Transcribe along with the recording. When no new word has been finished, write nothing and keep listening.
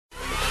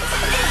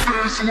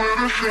Alright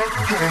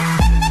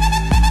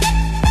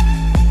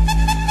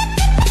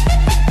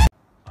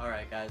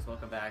guys,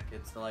 welcome back.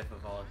 It's the Life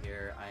of All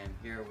here. I am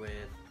here with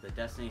the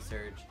Destiny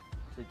Surge.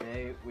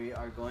 Today we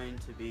are going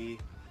to be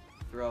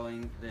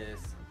throwing this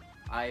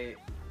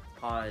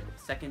iPod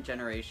 2nd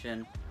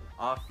generation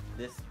off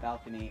this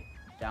balcony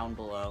down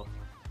below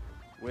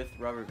with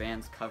rubber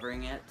bands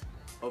covering it,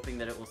 hoping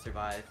that it will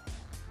survive.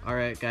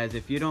 Alright guys,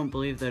 if you don't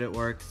believe that it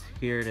works,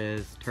 here it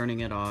is, turning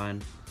it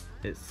on.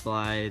 It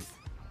slides,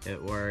 it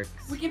works.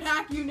 We can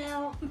hack you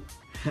now!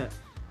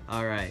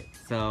 Alright,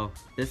 so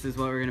this is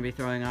what we're going to be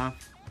throwing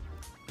off.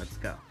 Let's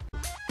go.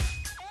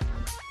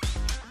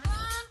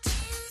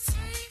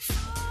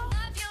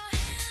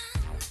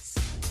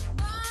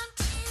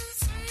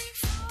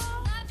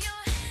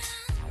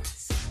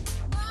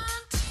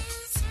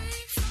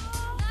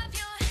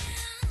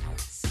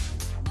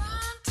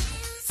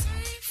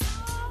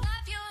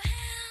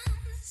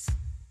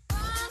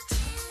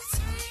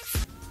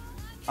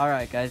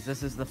 Alright guys,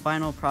 this is the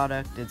final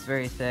product. It's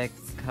very thick,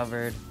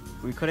 covered.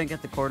 We couldn't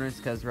get the corners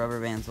because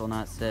rubber bands will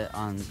not sit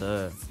on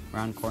the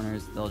round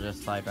corners. They'll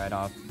just slide right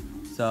off.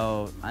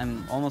 So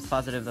I'm almost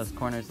positive those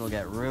corners will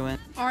get ruined.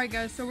 Alright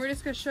guys, so we're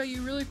just going to show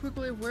you really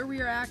quickly where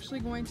we are actually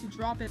going to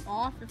drop it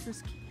off, if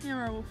this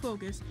camera will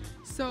focus.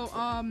 So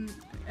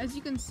as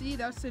you can see,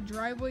 that's the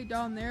driveway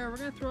down there. We're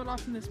going to throw it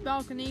off from this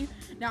balcony.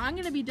 Now I'm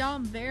going to be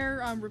down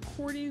there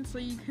recording so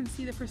you can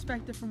see the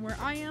perspective from where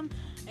I am.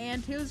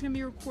 And Taylor's going to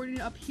be recording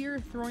up here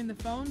throwing the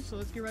phone. So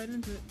let's get right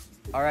into it.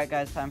 Alright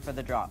guys, time for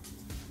the drop.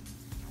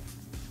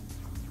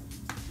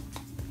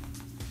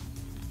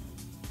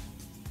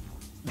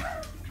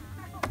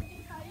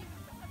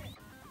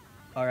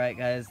 Alright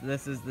guys,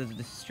 this is the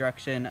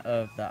destruction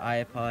of the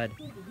iPod.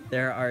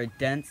 There are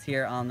dents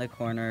here on the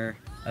corner,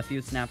 a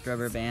few snapped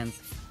rubber bands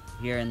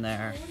here and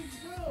there.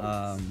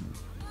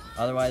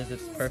 Otherwise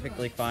it's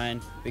perfectly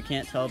fine. We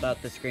can't tell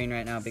about the screen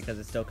right now because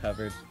it's still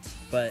covered.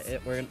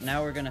 But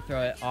now we're going to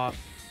throw it off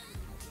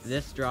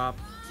this drop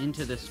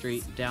into the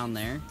street down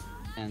there.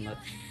 And let's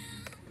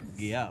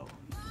go.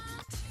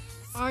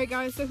 Alright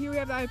guys, so here we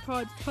have the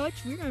iPod Touch.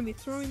 We're going to be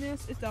throwing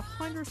this. It's a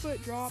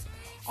 100-foot drop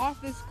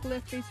off this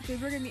cliff. Basically,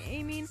 we're going to be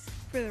aiming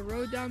for the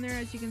road down there.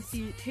 As you can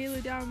see, Taylor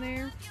down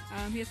there.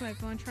 He has my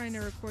phone trying to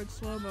record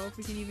slow-mo. If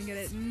we can even get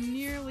it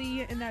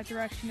nearly in that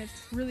direction, it's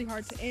really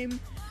hard to aim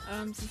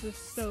since it's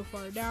so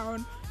far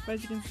down. But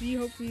as you can see,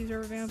 hopefully these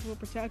rubber bands will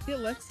protect it.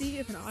 Let's see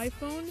if an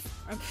iPhone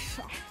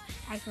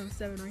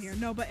 7 right here.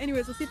 No, but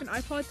anyways, let's see if an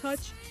iPod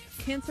Touch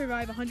can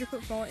survive a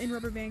 100-foot fall in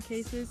rubber band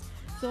cases.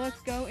 So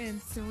let's go in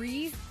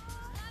 3,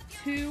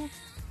 2,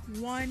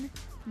 1,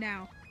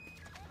 now.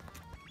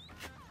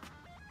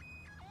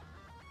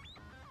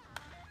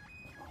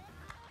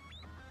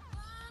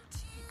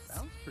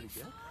 Sounds pretty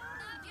good.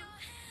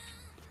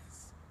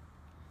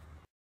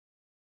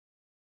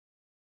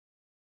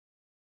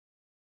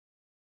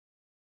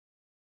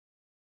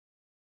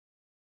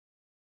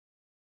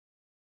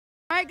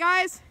 Alright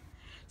guys,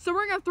 so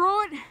we're gonna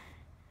throw it.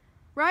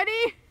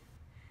 Ready?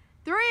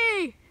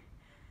 3,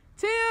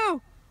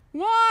 2,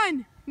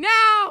 1,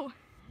 now!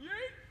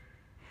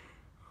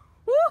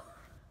 Woo!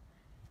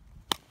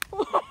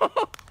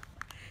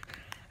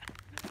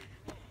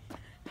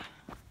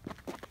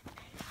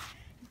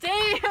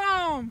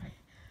 Damn!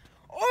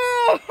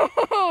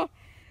 Oh!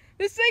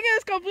 This thing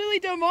is completely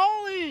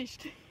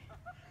demolished!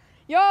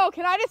 Yo,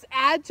 can I just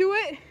add to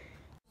it?